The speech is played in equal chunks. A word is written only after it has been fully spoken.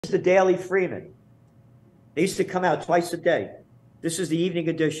the Daily Freeman. They used to come out twice a day. This is the evening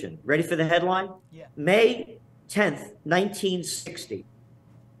edition. Ready for the headline? Yeah. May 10th, 1960.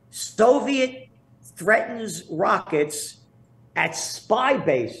 Soviet threatens rockets at spy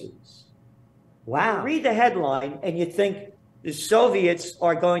bases. Wow. You read the headline and you think the Soviets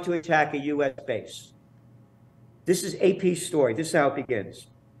are going to attack a U.S. base. This is AP's story. This is how it begins.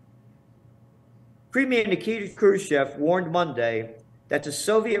 Premier Nikita Khrushchev warned Monday that the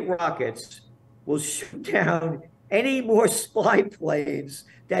Soviet rockets will shoot down any more spy planes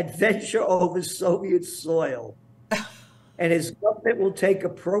that venture over Soviet soil. And his government will take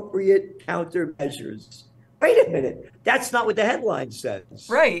appropriate countermeasures. Wait a minute. That's not what the headline says.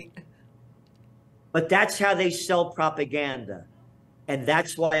 Right. But that's how they sell propaganda. And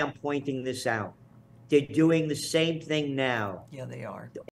that's why I'm pointing this out. They're doing the same thing now. Yeah, they are.